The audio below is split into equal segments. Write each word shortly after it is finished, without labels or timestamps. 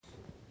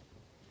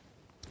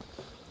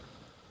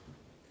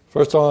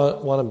First, I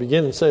want to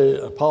begin and say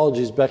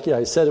apologies, Becky.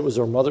 I said it was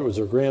her mother, it was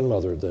her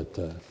grandmother that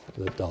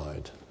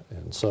died.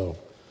 And so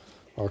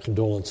our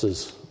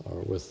condolences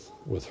are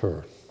with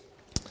her.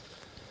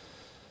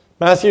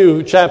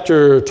 Matthew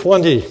chapter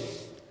 20.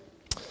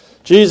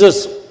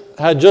 Jesus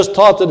had just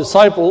taught the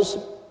disciples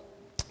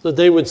that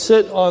they would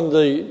sit on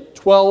the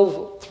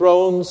 12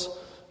 thrones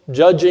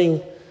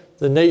judging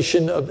the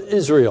nation of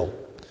Israel.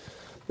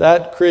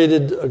 That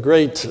created a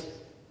great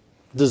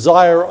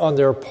desire on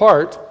their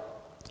part,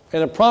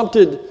 and it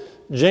prompted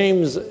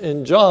James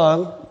and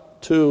John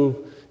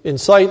to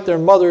incite their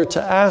mother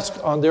to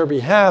ask on their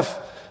behalf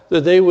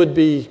that they would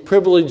be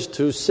privileged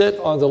to sit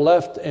on the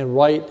left and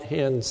right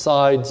hand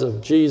sides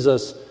of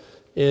Jesus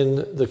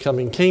in the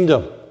coming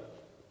kingdom.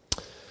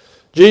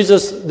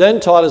 Jesus then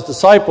taught his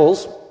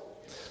disciples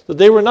that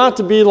they were not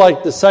to be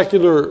like the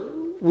secular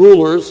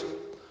rulers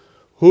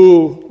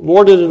who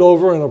lorded it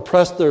over and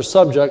oppressed their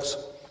subjects,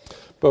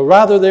 but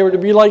rather they were to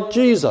be like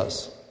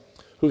Jesus,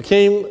 who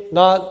came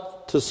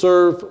not to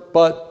serve,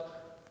 but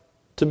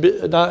who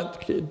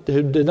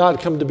did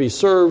not come to be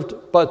served,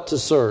 but to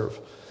serve.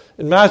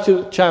 In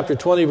Matthew chapter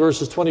 20,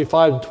 verses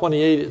 25 to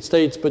 28, it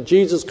states, "But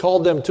Jesus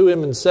called them to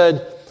him and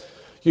said,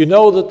 'You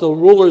know that the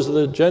rulers of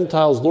the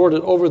Gentiles lord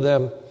it over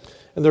them,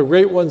 and their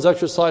great ones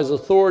exercise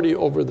authority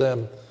over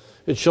them.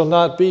 It shall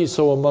not be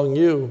so among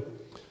you.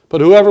 But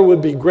whoever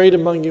would be great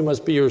among you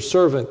must be your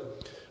servant,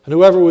 and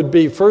whoever would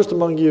be first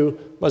among you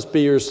must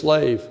be your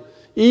slave.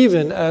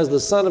 Even as the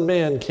Son of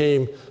Man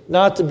came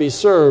not to be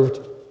served,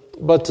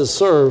 but to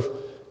serve,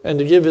 and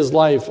to give his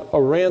life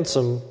a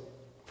ransom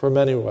for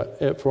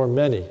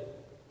many.'"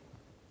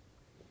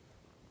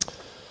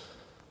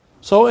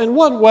 So in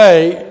what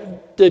way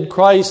did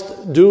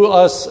Christ do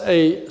us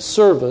a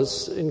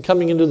service in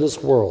coming into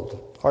this world?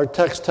 Our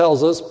text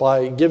tells us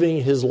by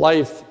giving his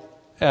life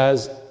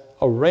as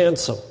a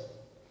ransom.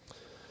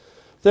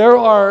 There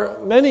are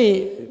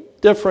many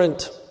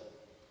different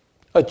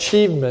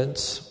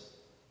achievements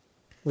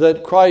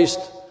that Christ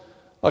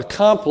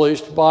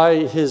accomplished by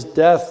his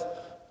death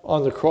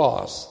on the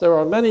cross. There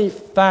are many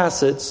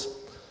facets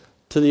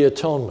to the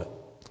atonement.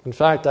 In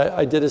fact,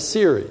 I did a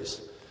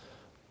series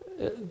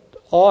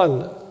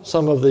on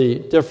some of the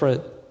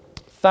different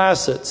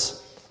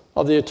facets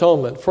of the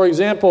atonement. For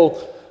example,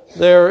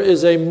 there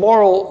is a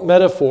moral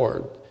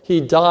metaphor.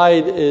 He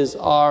died as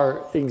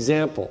our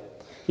example.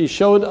 He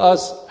showed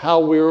us how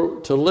we were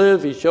to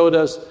live. He showed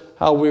us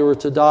how we were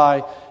to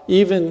die.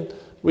 Even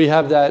we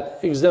have that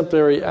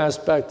exemplary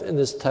aspect in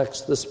this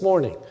text this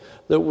morning,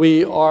 that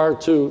we are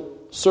to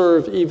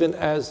serve even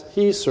as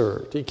he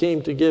served. He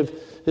came to give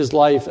his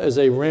life as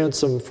a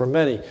ransom for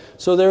many.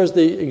 So there's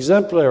the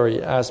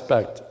exemplary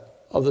aspect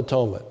of the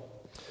atonement.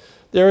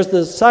 There's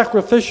the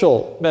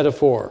sacrificial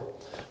metaphor.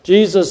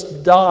 Jesus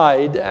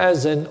died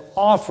as an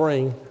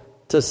offering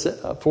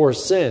for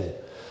sin.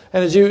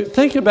 And as you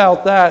think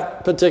about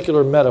that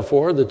particular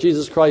metaphor, that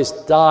Jesus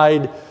Christ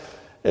died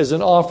as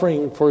an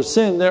offering for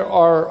sin, there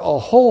are a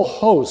whole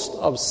host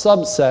of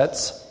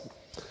subsets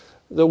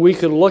that we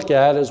could look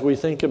at as we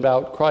think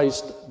about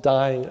Christ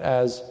dying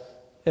as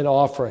an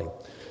offering.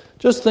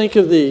 Just think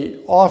of the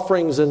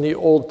offerings in the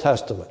Old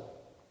Testament.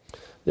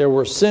 There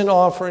were sin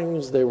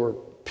offerings, there were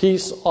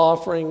peace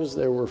offerings,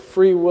 there were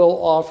free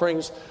will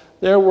offerings.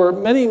 There were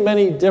many,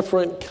 many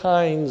different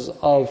kinds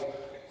of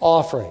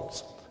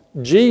offerings.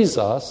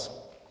 Jesus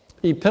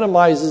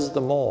epitomizes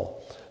them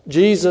all.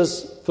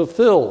 Jesus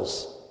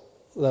fulfills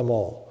them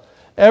all.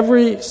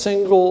 Every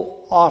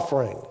single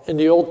offering in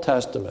the Old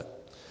Testament,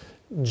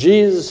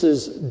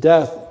 Jesus'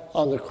 death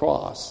on the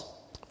cross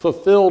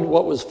fulfilled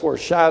what was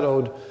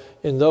foreshadowed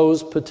in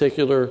those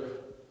particular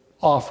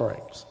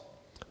offerings.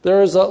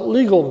 There is a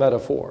legal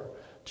metaphor.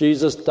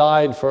 Jesus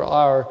died for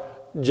our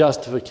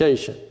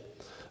justification.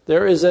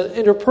 There is an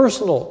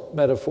interpersonal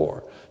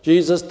metaphor.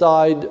 Jesus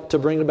died to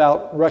bring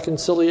about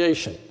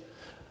reconciliation.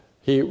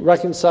 He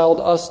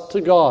reconciled us to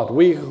God.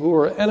 We who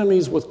were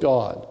enemies with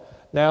God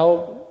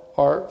now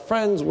are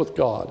friends with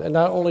God. And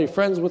not only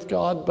friends with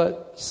God,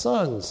 but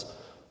sons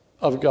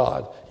of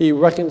God. He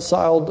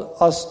reconciled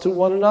us to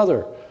one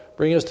another,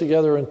 bring us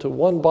together into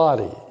one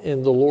body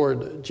in the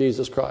Lord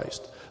Jesus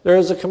Christ. There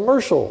is a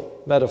commercial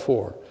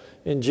metaphor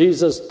in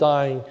Jesus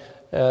dying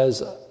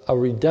as a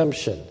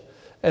redemption.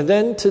 And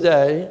then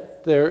today,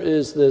 there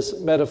is this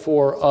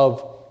metaphor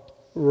of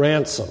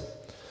ransom.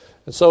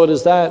 And so it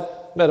is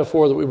that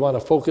metaphor that we want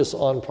to focus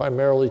on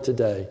primarily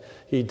today.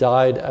 He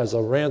died as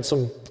a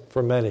ransom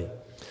for many.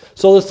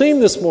 So the theme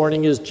this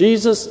morning is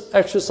Jesus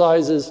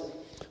exercises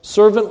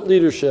servant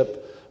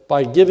leadership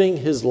by giving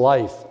his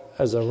life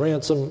as a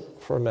ransom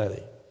for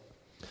many.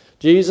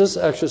 Jesus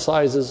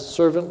exercises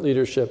servant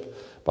leadership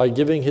by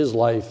giving his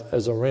life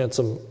as a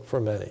ransom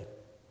for many.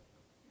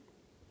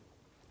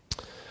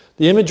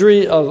 The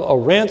imagery of a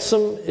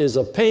ransom is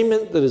a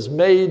payment that is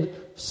made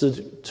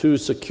to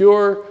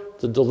secure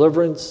the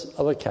deliverance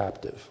of a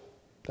captive.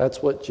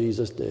 That's what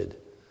Jesus did.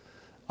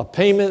 A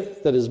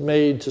payment that is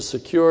made to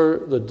secure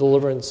the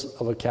deliverance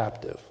of a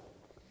captive.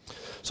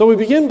 So we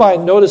begin by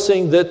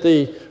noticing that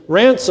the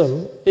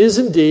ransom is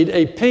indeed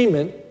a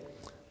payment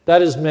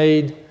that is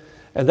made,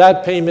 and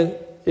that payment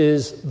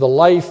is the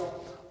life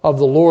of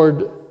the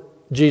Lord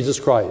Jesus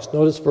Christ.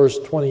 Notice verse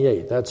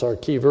 28. That's our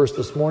key verse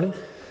this morning.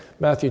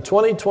 Matthew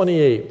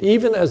 20:28.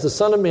 Even as the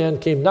Son of Man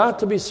came not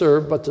to be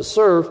served, but to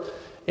serve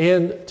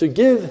and to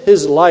give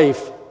his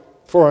life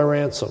for a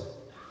ransom.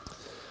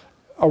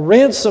 A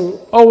ransom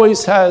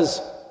always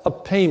has a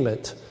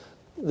payment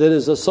that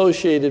is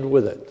associated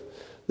with it.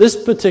 This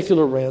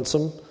particular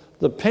ransom,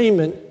 the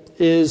payment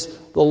is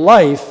the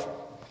life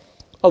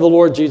of the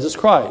Lord Jesus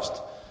Christ.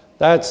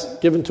 That's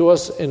given to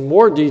us in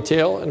more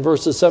detail in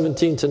verses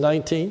 17 to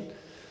 19.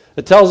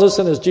 It tells us,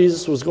 and as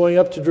Jesus was going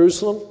up to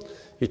Jerusalem,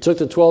 he took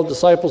the 12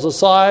 disciples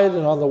aside,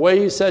 and on the way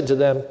he said to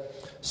them,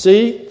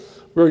 "See,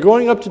 we're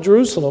going up to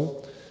Jerusalem,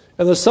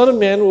 and the Son of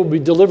Man will be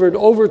delivered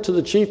over to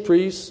the chief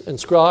priests and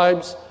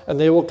scribes, and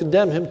they will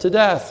condemn him to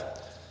death,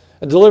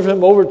 and deliver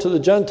him over to the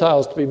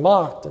Gentiles to be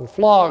mocked and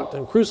flogged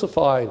and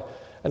crucified,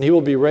 and he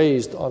will be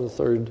raised on the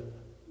third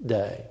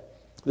day."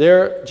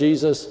 There,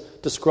 Jesus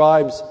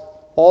describes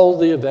all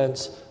the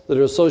events that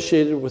are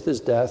associated with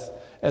his death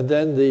and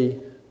then the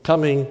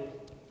coming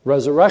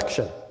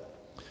resurrection.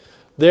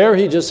 There,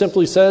 he just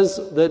simply says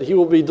that he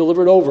will be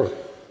delivered over.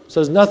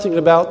 Says nothing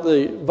about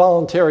the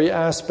voluntary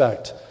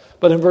aspect.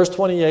 But in verse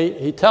 28,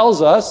 he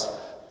tells us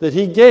that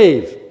he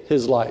gave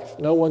his life.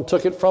 No one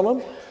took it from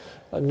him.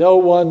 No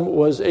one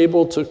was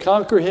able to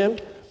conquer him,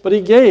 but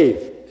he gave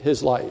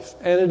his life.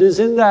 And it is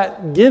in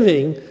that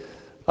giving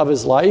of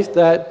his life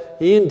that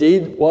he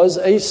indeed was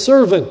a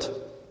servant,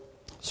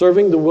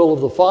 serving the will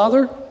of the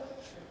Father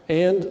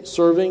and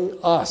serving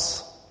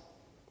us.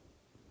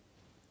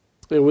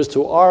 It was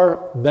to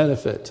our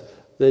benefit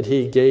that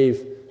he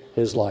gave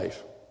his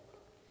life.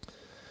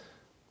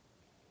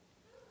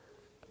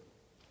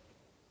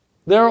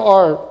 There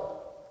are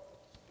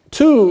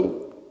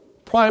two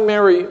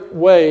primary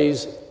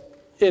ways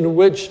in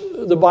which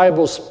the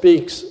Bible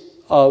speaks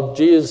of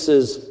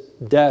Jesus'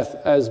 death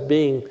as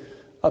being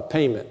a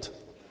payment.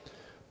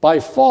 By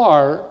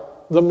far,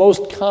 the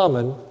most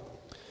common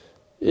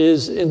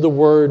is in the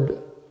word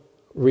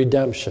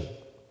redemption.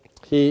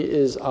 He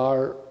is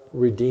our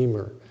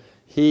Redeemer.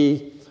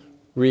 He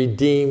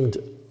redeemed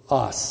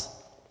us.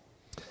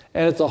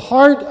 And at the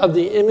heart of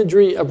the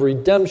imagery of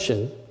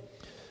redemption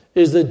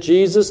is that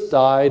Jesus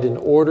died in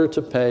order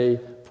to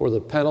pay for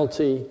the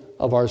penalty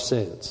of our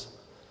sins.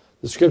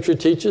 The Scripture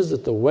teaches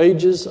that the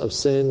wages of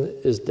sin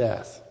is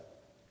death.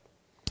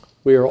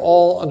 We are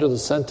all under the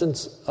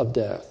sentence of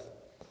death.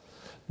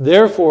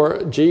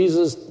 Therefore,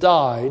 Jesus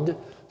died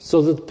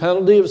so that the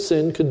penalty of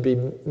sin could be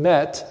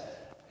met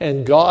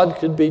and God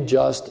could be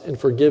just in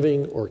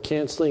forgiving or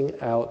canceling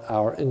out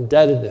our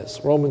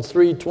indebtedness. Romans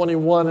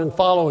 3:21 and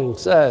following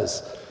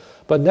says,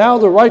 "But now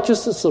the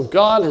righteousness of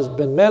God has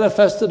been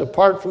manifested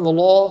apart from the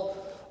law,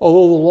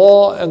 although the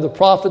law and the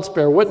prophets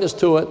bear witness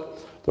to it,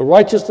 the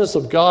righteousness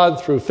of God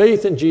through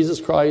faith in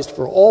Jesus Christ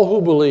for all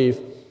who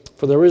believe,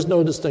 for there is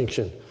no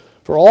distinction.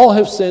 For all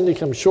have sinned and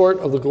come short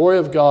of the glory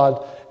of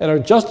God and are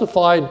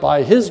justified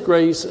by his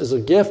grace as a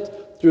gift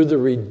through the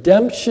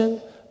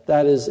redemption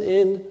that is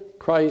in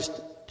Christ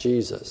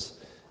Jesus."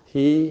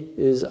 He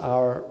is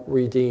our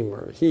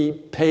Redeemer. He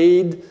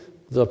paid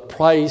the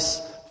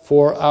price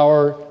for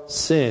our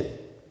sin.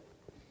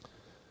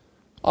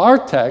 Our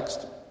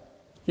text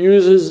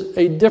uses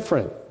a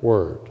different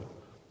word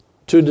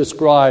to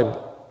describe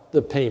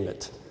the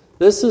payment.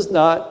 This is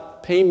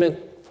not payment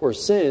for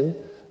sin.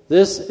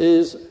 This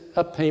is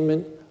a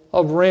payment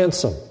of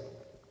ransom.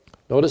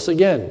 Notice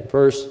again,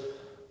 verse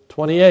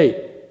 28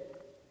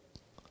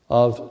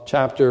 of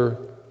chapter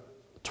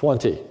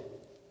 20.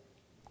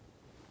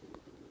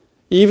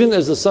 "Even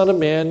as the Son of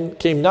Man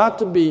came not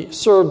to be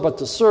served, but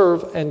to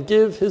serve and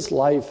give his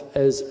life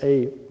as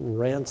a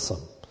ransom."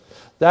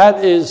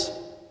 That is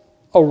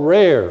a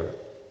rare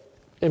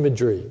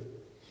imagery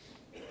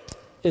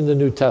in the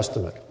New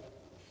Testament.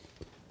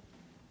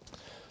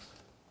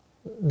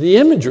 The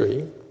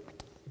imagery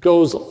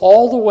goes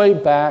all the way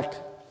back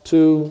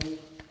to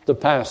the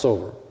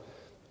Passover.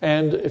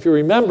 And if you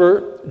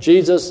remember,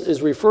 Jesus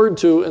is referred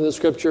to in the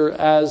Scripture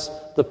as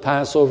the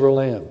Passover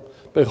Lamb.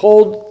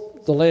 "Behold,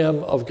 the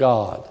Lamb of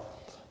God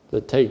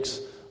that takes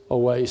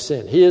away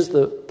sin." He is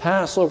the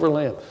Passover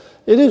Lamb.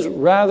 It is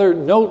rather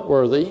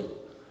noteworthy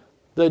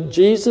that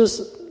Jesus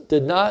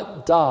did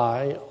not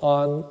die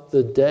on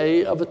the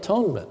Day of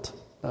Atonement.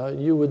 Now,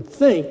 you would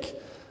think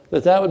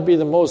that that would be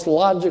the most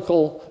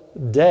logical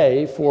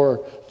day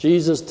for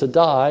Jesus to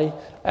die,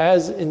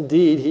 as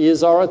indeed he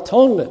is our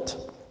atonement.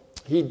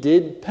 He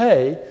did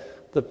pay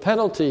the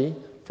penalty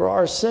for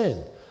our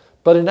sin.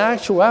 But in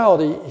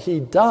actuality, he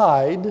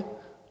died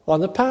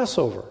on the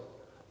Passover.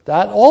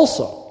 That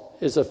also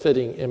is a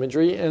fitting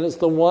imagery, and it's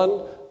the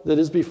one that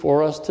is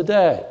before us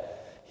today.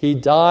 He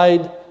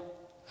died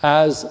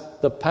as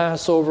the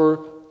Passover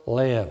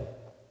lamb.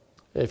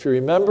 If you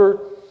remember,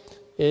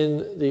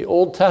 in the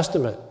Old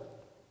Testament,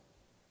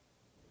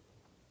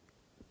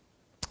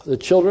 the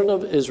children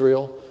of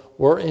Israel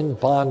were in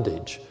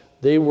bondage.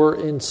 They were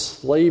in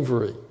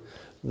slavery.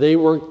 They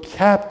were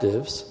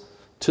captives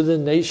to the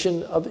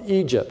nation of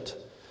Egypt.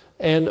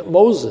 And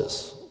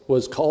Moses,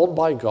 was called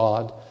by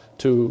God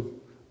to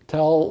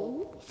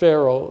tell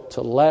Pharaoh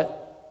to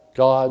let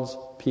God's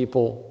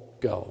people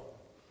go.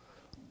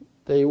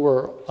 They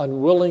were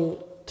unwilling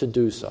to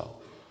do so.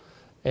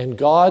 And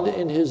God,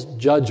 in his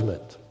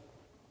judgment,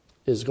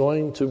 is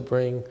going to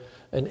bring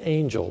an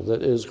angel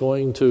that is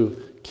going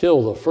to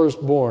kill the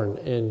firstborn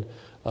in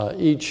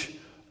each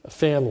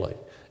family.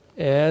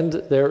 And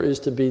there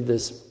is to be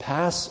this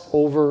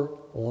Passover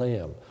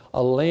lamb,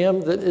 a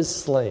lamb that is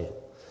slain.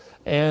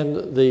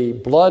 And the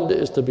blood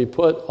is to be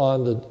put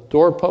on the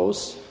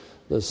doorposts,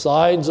 the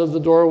sides of the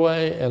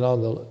doorway, and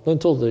on the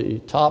lintel, the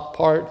top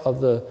part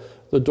of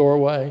the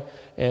doorway.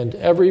 And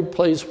every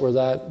place where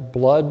that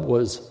blood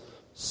was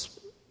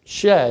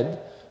shed,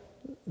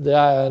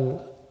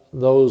 then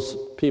those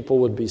people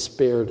would be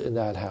spared in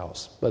that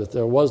house. But if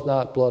there was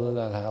not blood in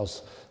that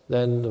house,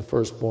 then the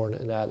firstborn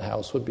in that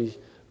house would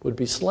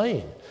be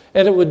slain.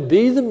 And it would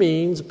be the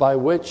means by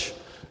which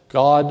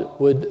God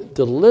would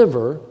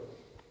deliver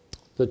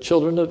the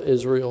children of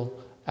Israel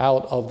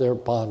out of their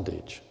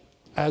bondage.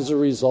 As a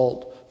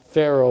result,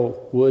 Pharaoh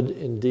would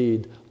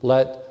indeed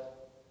let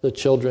the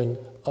children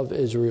of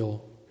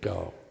Israel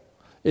go.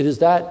 It is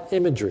that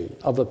imagery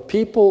of a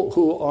people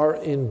who are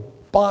in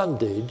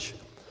bondage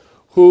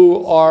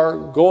who are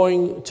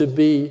going to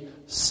be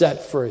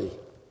set free.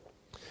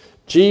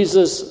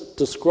 Jesus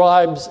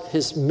describes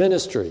his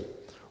ministry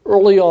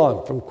early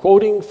on from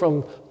quoting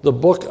from the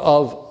book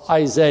of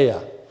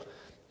Isaiah.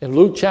 In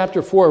Luke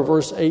chapter 4,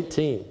 verse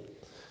 18,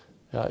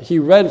 he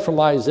read from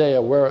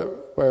Isaiah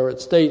where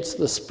it states,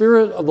 "The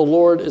Spirit of the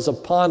Lord is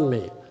upon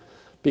me,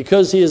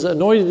 because he has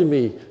anointed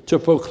me to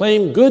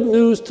proclaim good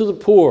news to the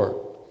poor.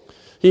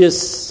 He has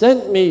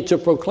sent me to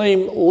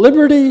proclaim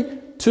liberty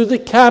to the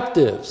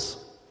captives,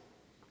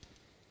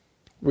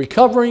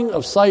 recovering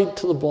of sight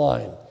to the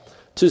blind,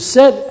 to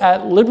set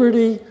at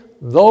liberty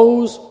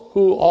those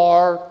who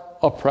are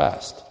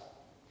oppressed."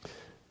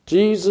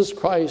 Jesus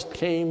Christ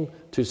came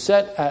to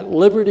set at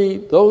liberty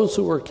those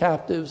who were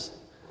captives,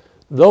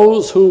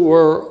 those who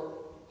were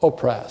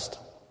oppressed.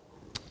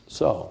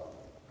 So,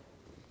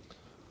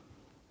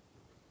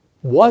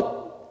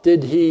 what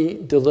did he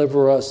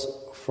deliver us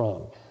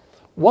from?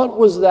 What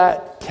was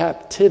that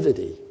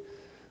captivity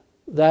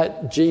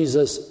that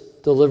Jesus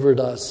delivered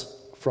us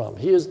from?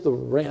 He is the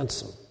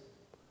ransom,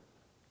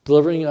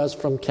 delivering us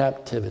from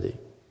captivity.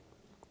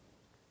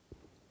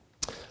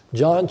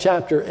 John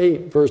chapter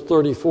 8, verse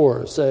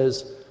 34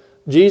 says,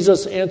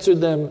 Jesus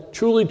answered them,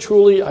 "Truly,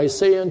 truly, I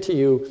say unto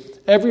you,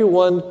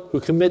 everyone who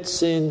commits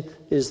sin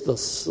is the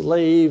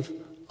slave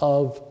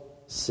of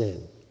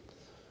sin."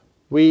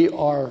 We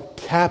are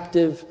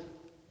captive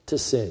to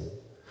sin.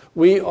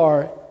 We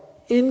are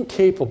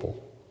incapable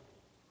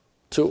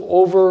to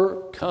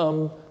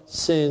overcome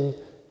sin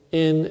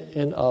in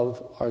and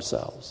of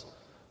ourselves.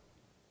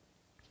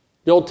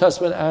 The Old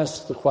Testament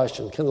asks the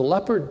question, can the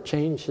leopard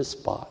change his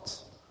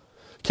spots?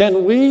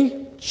 Can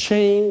we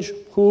change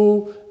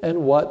who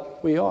and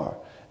what we are?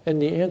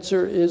 And the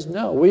answer is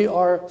no. We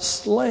are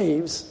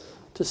slaves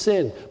to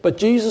sin. But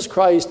Jesus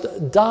Christ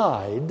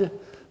died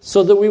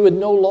so that we would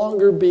no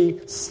longer be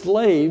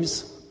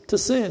slaves to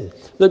sin.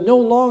 That no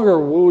longer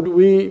would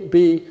we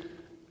be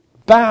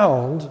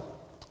bound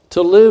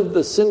to live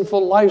the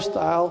sinful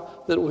lifestyle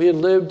that we had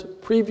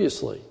lived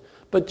previously.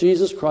 But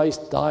Jesus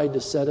Christ died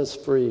to set us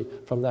free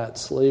from that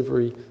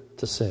slavery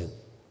to sin.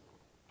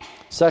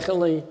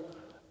 Secondly,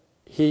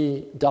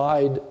 he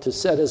died to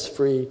set us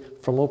free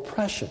from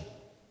oppression.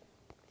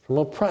 From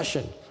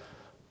oppression.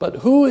 But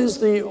who is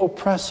the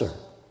oppressor?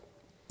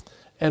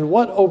 And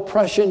what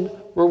oppression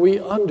were we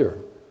under?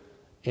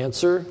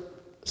 Answer,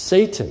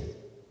 Satan.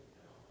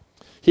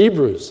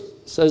 Hebrews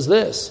says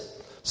this,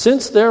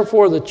 "Since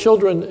therefore the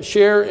children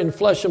share in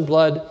flesh and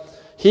blood,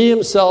 he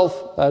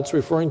himself," that's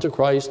referring to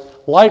Christ,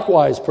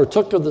 "likewise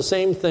partook of the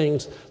same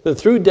things, that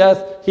through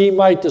death he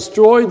might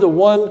destroy the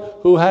one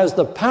who has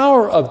the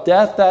power of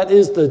death, that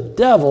is the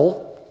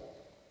devil,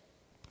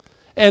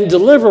 and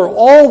deliver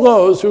all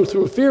those who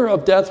through fear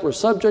of death were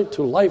subject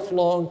to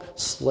lifelong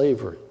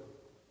slavery."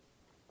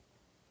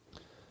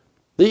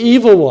 The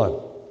evil one.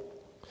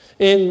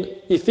 In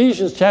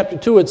Ephesians chapter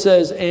 2 it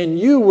says, "And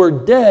you were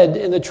dead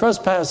in the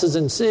trespasses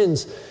and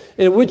sins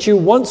in which you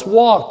once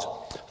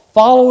walked,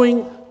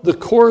 following the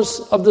course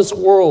of this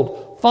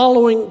world,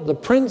 following the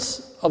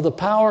prince of the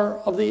power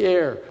of the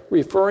air,"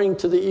 referring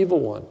to the evil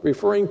one,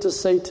 referring to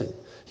Satan.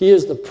 He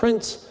is the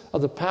prince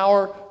of the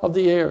power of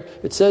the air.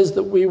 It says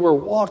that we were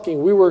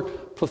walking, we were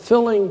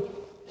fulfilling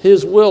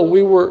his will,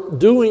 we were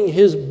doing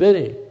his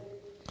bidding.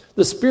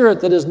 The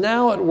spirit that is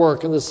now at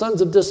work in the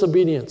sons of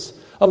disobedience,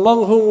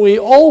 among whom we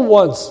all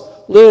once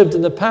lived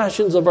in the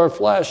passions of our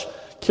flesh,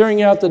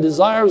 carrying out the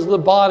desires of the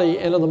body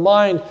and of the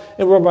mind,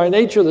 and were by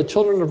nature the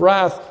children of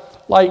wrath,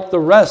 like the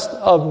rest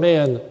of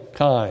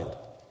mankind.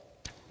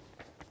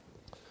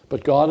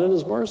 But God in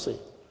his mercy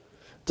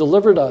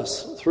delivered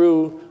us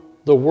through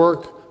the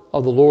work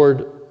of the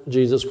Lord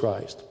Jesus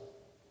Christ.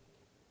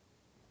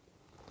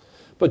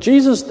 But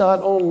Jesus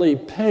not only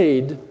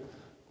paid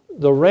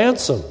the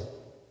ransom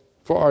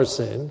for our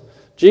sin,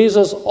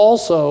 Jesus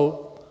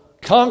also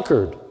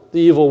conquered the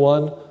evil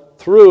one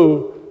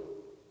through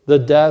the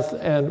death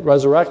and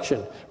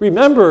resurrection.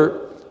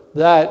 Remember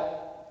that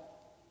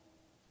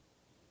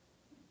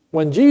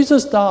when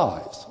Jesus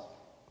dies,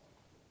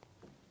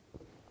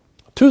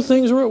 two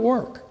things are at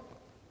work.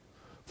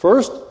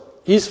 First,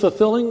 he's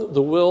fulfilling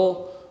the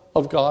will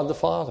of God the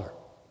Father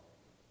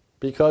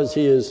because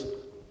he is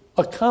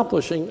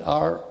accomplishing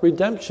our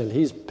redemption.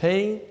 He's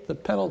paying the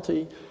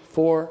penalty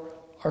for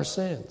our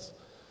sins.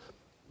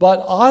 But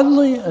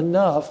oddly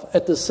enough,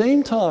 at the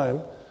same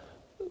time,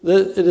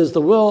 it is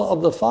the will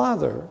of the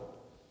Father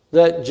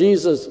that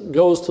Jesus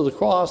goes to the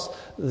cross.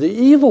 The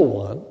evil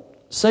one,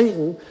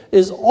 Satan,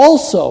 is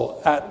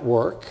also at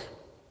work,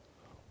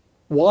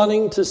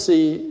 wanting to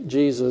see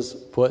Jesus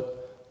put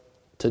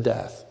to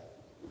death.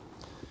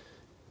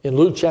 In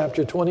Luke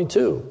chapter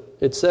 22,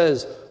 it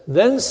says,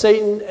 "Then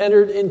Satan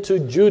entered into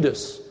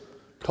Judas,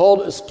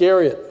 called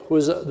Iscariot, who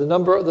was the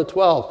number of the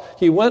 12.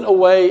 He went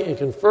away and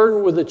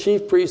conferred with the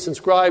chief priests and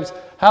scribes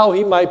how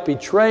he might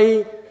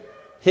betray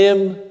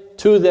him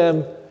to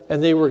them,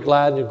 and they were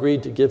glad and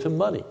agreed to give him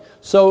money."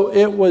 So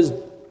it was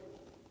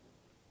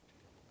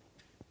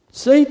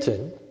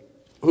Satan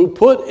who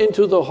put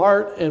into the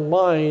heart and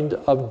mind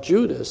of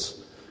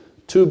Judas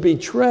to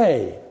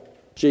betray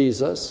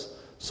Jesus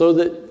so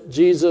that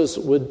Jesus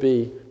would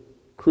be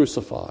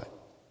crucified.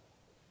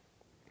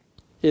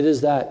 It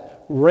is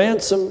that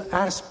ransom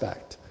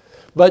aspect.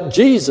 But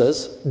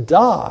Jesus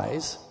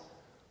dies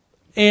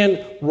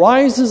and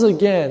rises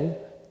again,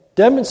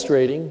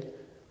 demonstrating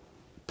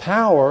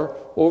power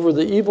over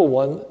the evil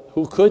one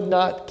who could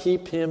not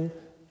keep him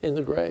in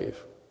the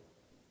grave.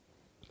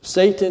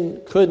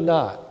 Satan could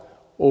not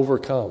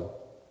overcome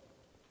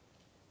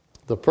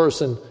the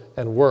person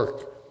and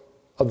work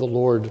of the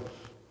Lord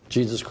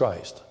Jesus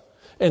Christ.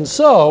 And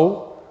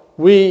so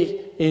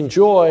we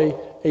enjoy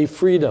a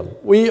freedom.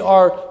 We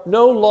are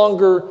no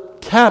longer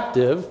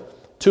captive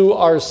to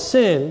our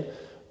sin,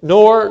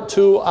 nor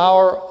to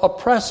our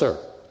oppressor.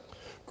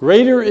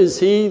 Greater is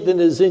he that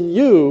is in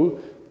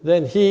you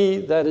than he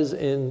that is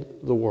in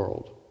the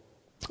world.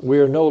 We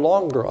are no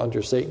longer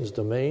under Satan's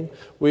domain.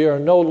 We are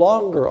no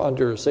longer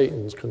under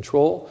Satan's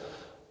control.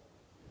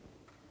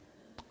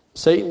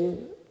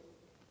 Satan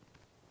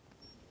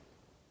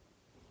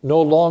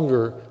no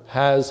longer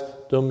has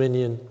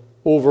dominion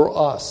over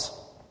us.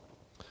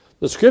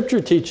 The scripture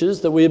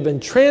teaches that we have been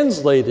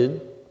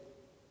translated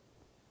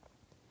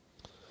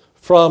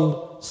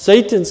from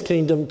Satan's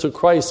kingdom to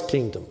Christ's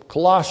kingdom.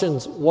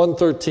 Colossians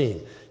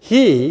 1:13.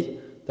 He,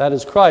 that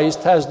is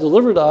Christ, has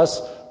delivered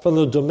us from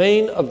the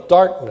domain of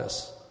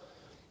darkness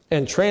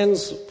and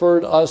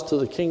transferred us to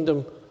the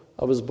kingdom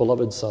of his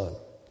beloved Son.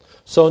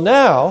 So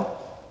now,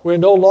 we're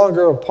no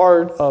longer a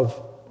part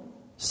of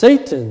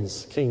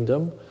Satan's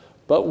kingdom,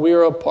 but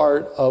we're a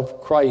part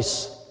of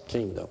Christ's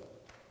kingdom.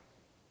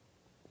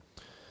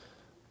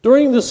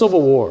 During the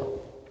Civil War,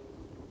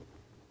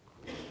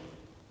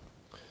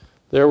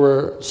 there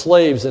were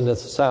slaves in the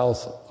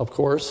South, of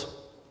course.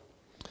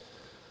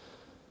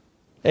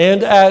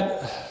 And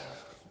at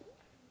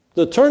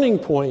the turning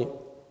point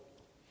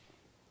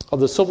of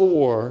the Civil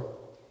War,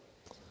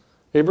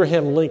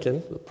 Abraham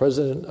Lincoln, the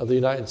President of the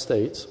United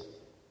States,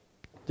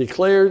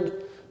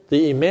 declared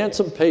the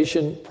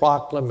Emancipation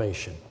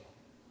Proclamation.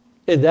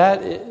 And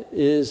that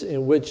is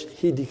in which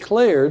he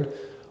declared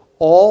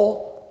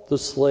all the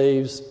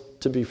slaves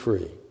to be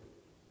free.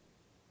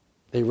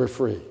 They were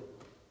free.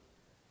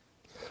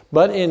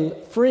 But in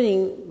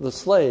freeing the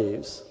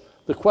slaves,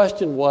 the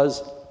question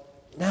was,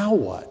 now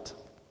what?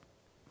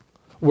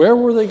 Where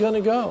were they going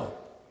to go?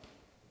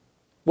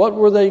 What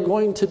were they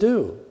going to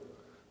do?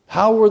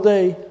 How were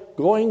they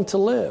going to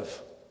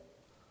live?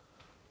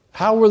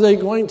 How were they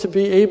going to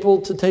be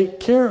able to take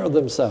care of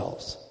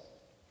themselves?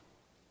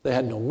 They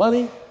had no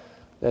money,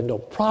 they had no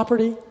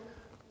property,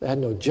 they had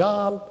no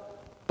job,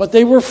 but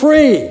they were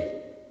free.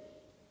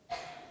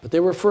 But they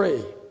were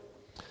free.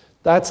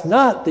 That's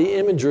not the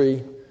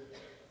imagery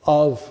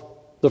of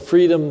the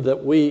freedom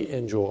that we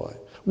enjoy.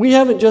 We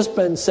haven't just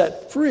been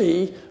set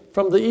free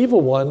from the evil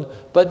one,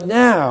 but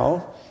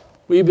now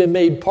we've been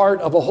made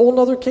part of a whole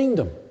other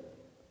kingdom.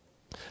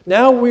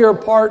 Now we are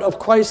part of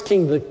Christ's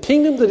kingdom, the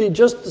kingdom that he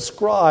just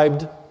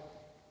described,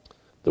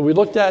 that we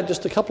looked at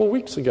just a couple of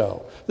weeks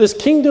ago. This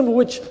kingdom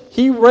which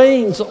he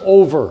reigns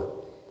over.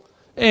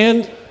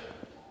 And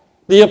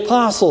the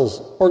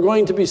apostles are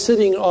going to be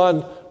sitting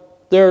on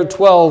their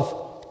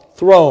 12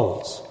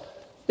 thrones.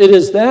 It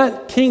is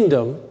that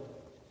kingdom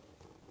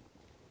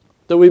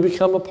that we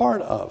become a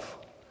part of.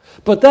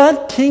 But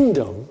that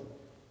kingdom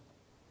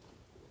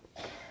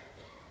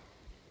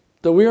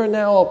that we are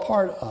now a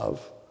part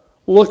of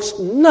looks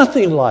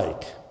nothing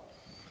like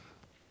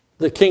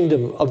the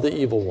kingdom of the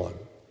evil one.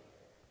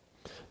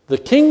 The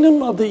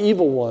kingdom of the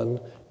evil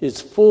one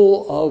is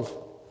full of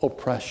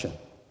oppression.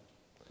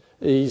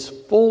 He's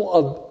full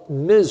of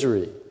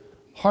misery,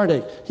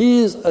 heartache. He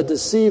is a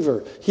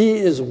deceiver. He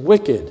is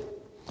wicked.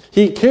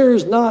 He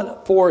cares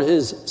not for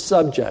his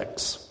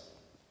subjects.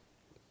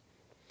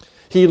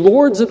 He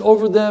lords it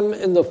over them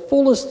in the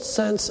fullest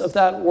sense of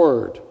that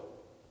word,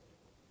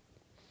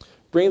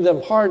 bringing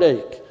them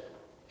heartache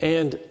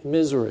and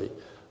misery.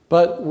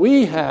 But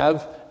we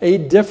have a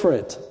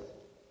different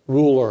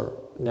ruler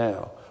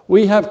now.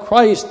 We have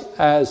Christ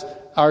as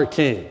our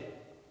King.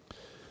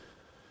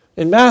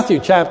 In Matthew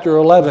chapter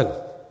 11,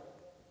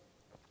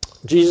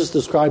 Jesus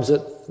describes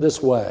it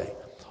this way.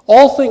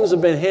 All things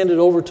have been handed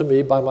over to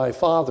me by my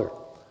Father.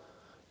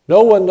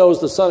 No one knows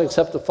the Son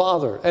except the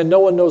Father, and no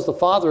one knows the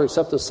Father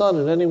except the Son,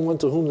 and anyone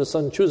to whom the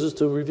Son chooses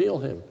to reveal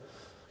him.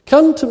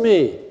 Come to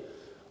me,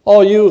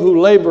 all you who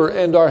labor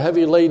and are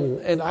heavy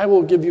laden, and I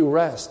will give you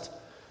rest.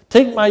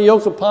 Take my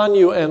yoke upon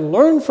you and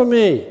learn from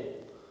me,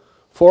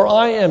 for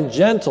I am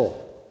gentle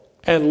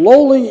and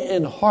lowly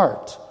in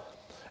heart,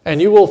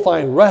 and you will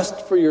find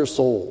rest for your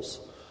souls.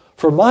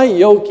 For my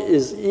yoke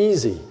is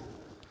easy,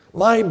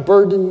 my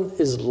burden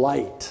is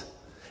light.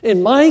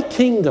 In my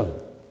kingdom,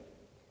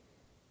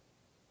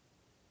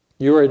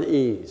 you're at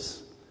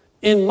ease.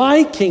 In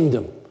my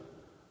kingdom,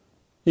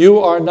 you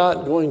are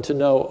not going to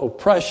know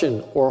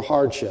oppression or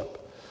hardship.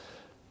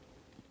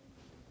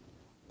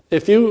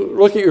 If you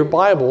look at your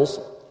Bibles,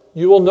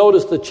 you will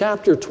notice that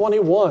chapter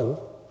 21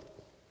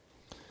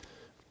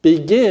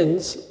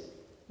 begins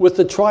with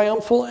the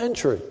triumphal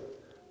entry.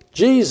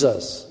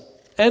 Jesus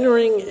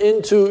entering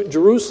into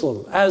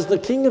Jerusalem as the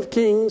King of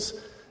Kings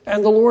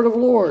and the Lord of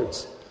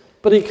Lords.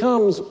 But he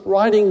comes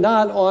riding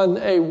not on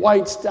a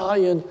white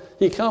stallion,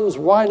 he comes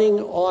riding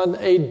on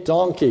a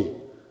donkey.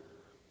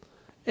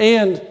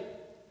 And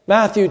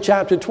Matthew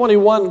chapter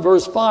 21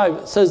 verse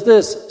 5 says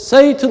this,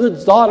 Say to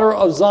the daughter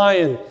of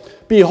Zion,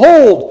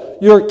 Behold,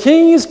 your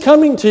king is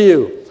coming to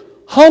you,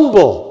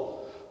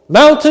 humble,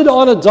 mounted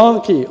on a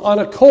donkey, on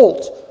a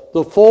colt,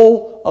 the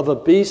foal of a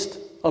beast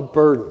of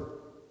burden.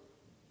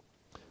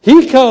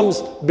 He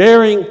comes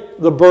bearing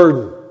the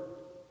burden.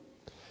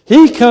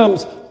 He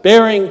comes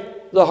bearing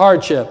the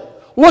hardship.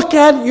 Look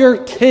at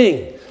your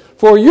king,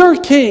 for your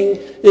king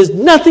is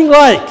nothing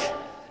like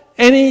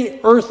any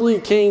earthly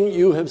king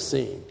you have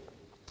seen.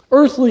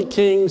 Earthly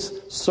kings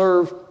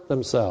serve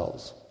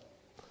themselves.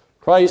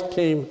 Christ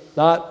came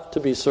not to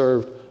be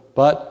served,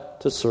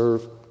 but to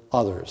serve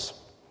others.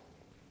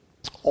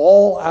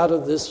 All out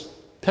of this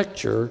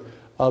picture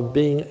of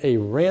being a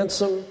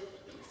ransom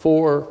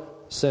for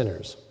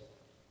sinners.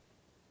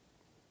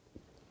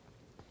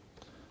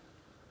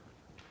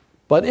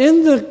 But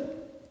in the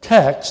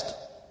text,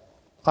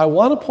 I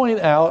want to point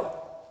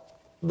out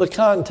the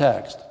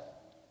context.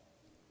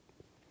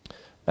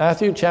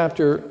 Matthew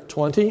chapter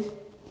 20,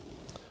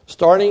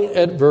 starting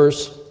at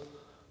verse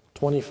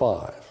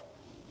 25.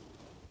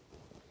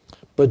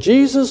 But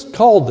Jesus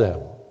called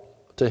them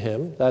to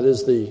him, that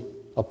is the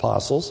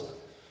apostles,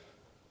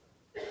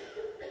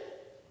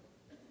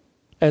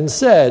 and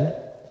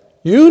said,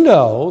 You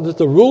know that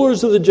the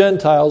rulers of the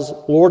Gentiles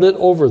lord it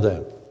over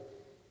them,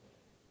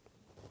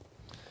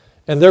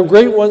 and their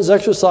great ones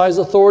exercise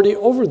authority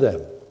over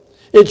them.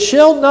 It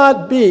shall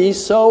not be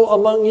so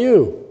among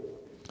you.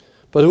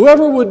 But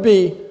whoever would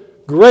be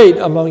great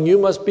among you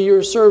must be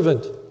your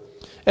servant,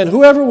 and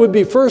whoever would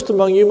be first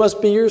among you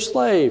must be your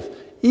slave,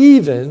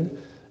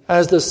 even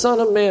as the Son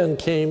of Man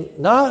came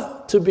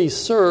not to be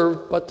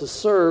served, but to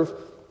serve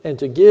and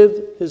to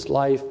give his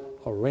life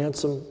a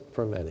ransom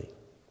for many.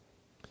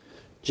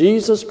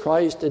 Jesus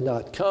Christ did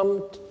not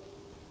come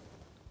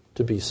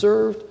to be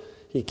served.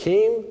 He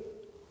came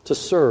to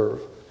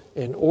serve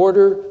in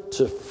order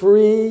to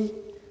free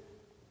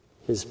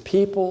his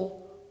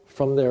people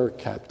from their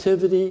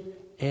captivity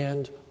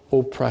and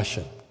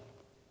oppression.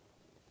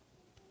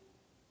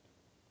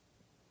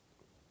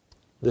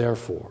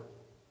 Therefore,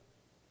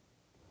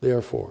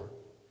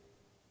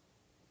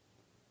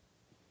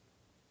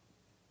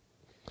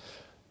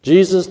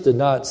 Jesus did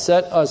not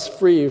set us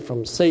free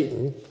from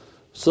Satan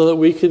so that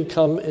we could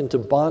come into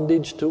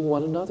bondage to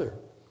one another.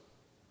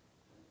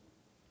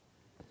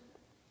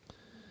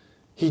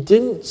 He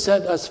didn't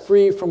set us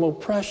free from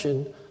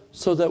oppression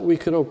so that we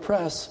could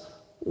oppress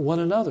one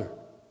another.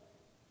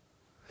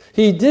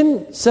 He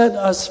didn't set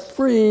us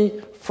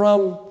free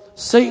from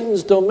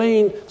Satan's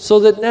domain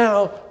so that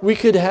now we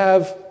could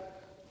have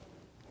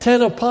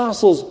 10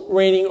 apostles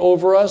reigning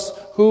over us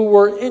who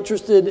were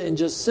interested in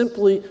just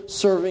simply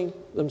serving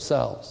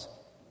themselves.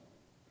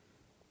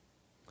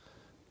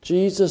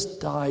 Jesus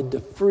died to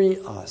free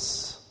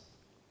us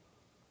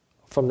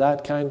from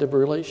that kind of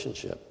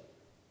relationship.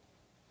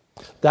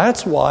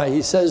 That's why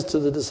he says to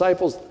the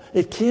disciples,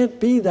 it can't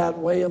be that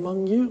way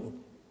among you.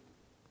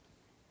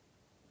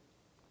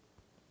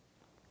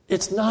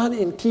 It's not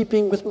in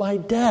keeping with my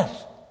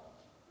death.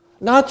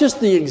 Not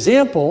just the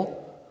example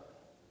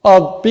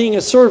of being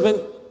a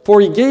servant, for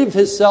he gave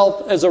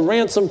himself as a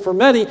ransom for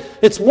many.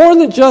 It's more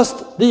than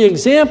just the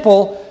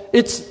example.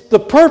 It's the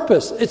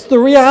purpose. It's the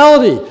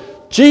reality.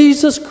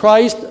 Jesus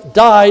Christ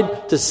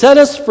died to set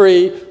us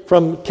free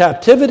from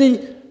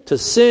captivity to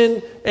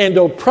sin and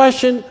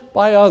oppression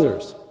by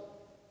others.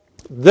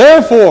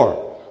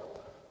 Therefore,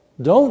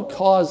 don't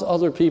cause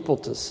other people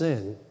to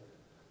sin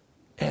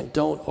and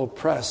don't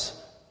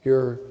oppress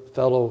your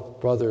fellow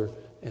brother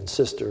and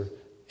sister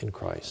in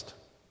Christ.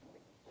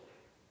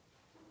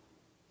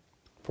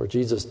 For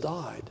Jesus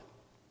died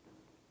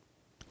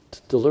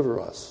to deliver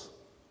us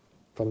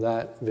from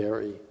that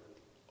very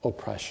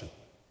oppression.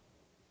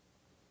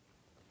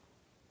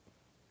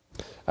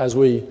 As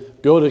we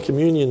go to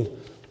communion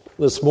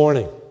this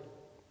morning,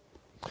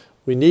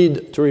 we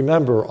need to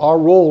remember our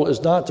role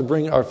is not to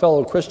bring our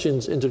fellow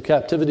Christians into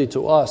captivity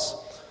to us.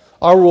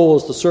 Our role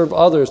is to serve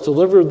others, to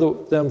deliver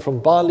them from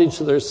bondage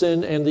to their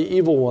sin and the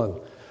evil one.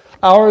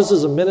 Ours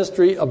is a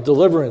ministry of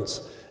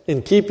deliverance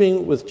in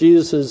keeping with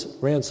Jesus'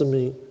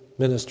 ransoming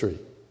ministry.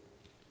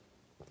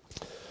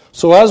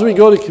 So as we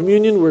go to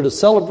communion, we're to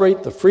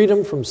celebrate the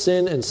freedom from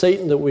sin and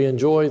Satan that we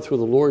enjoy through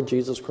the Lord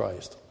Jesus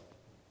Christ.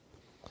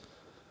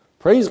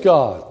 Praise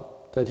God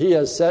that He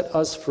has set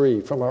us free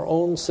from our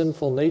own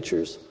sinful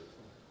natures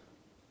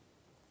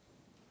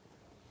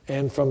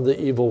and from the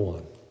evil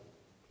one.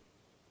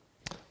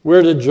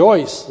 We're to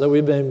rejoice that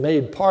we've been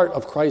made part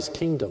of Christ's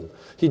kingdom.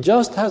 He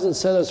just hasn't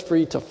set us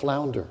free to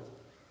flounder,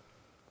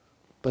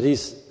 but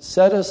He's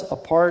set us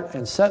apart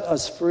and set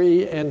us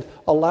free and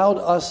allowed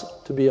us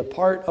to be a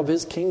part of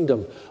His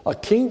kingdom, a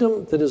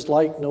kingdom that is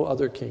like no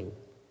other king.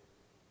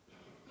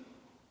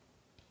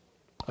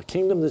 A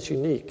kingdom that's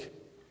unique.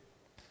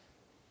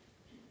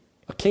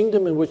 A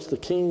kingdom in which the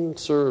king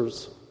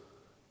serves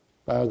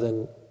rather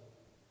than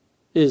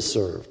is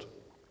served.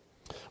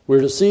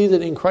 We're to see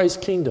that in Christ's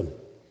kingdom,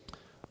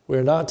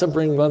 we're not to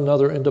bring one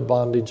another into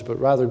bondage, but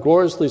rather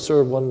gloriously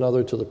serve one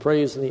another to the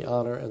praise and the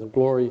honor and the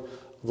glory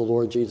of the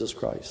Lord Jesus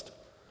Christ.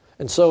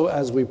 And so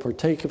as we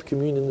partake of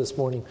communion this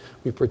morning,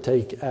 we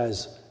partake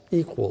as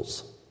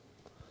equals,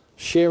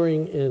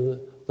 sharing in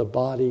the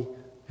body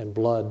and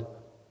blood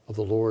of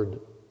the Lord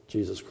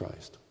Jesus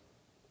Christ.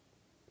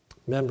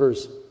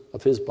 Members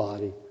of His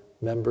body,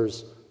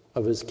 members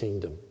of His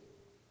kingdom.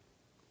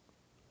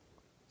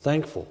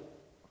 Thankful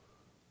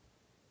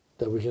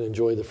that we can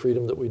enjoy the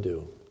freedom that we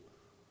do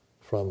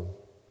from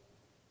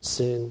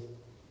sin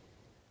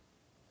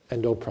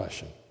and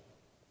oppression.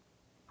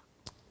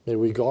 May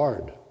we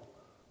guard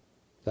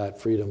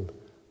that freedom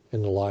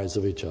in the lives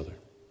of each other.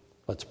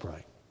 Let's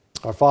pray.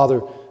 Our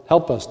Father,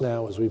 help us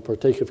now as we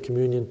partake of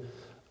communion.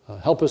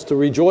 Help us to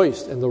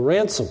rejoice in the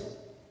ransom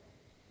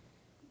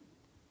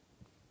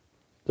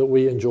that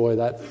we enjoy,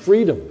 that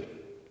freedom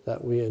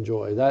that we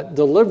enjoy, that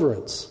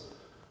deliverance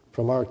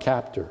from our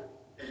captor,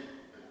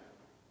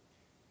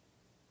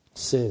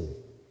 sin,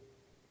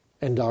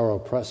 and our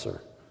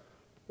oppressor,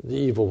 the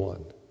evil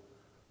one.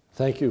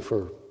 Thank you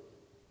for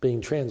being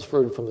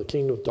transferred from the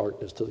kingdom of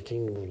darkness to the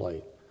kingdom of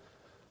light.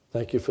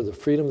 Thank you for the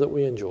freedom that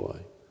we enjoy,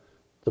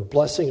 the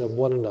blessing of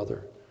one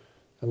another.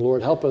 And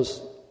Lord, help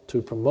us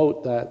to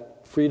promote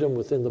that freedom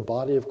within the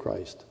body of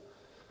Christ,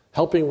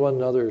 helping one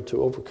another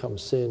to overcome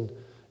sin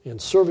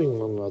and serving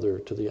one another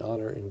to the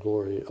honor and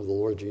glory of the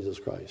Lord Jesus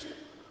Christ.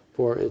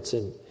 For it's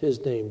in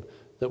His name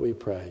that we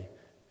pray.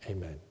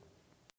 Amen.